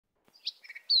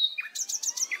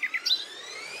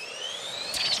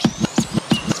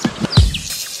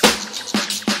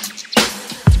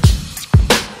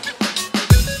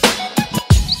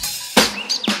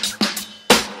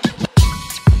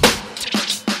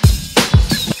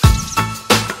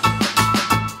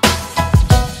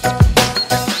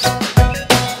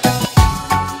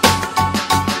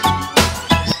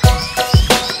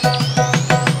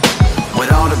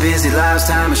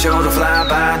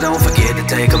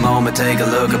take a moment, take a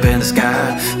look up in the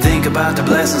sky. Think about the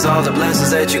blessings, all the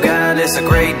blessings that you got. It's a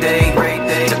great day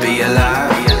to be alive.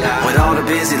 With all the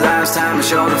busy lives, time is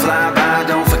sure to fly by.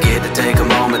 Don't forget to take a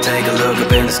moment, take a look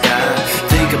up in the sky.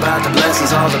 Think about the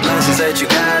blessings, all the blessings that you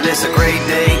got. It's a great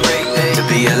day to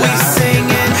be alive. We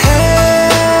singing, hey,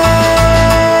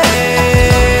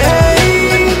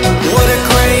 what a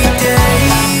great day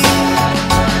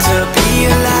to be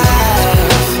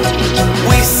alive.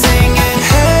 We singing,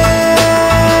 hey,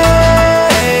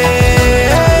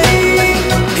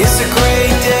 it's a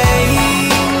great day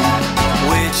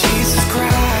with Jesus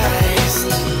Christ.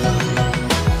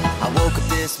 I woke up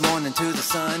this morning to the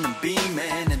sun and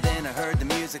beaming, and then I heard the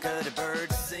music of the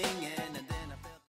birds singing.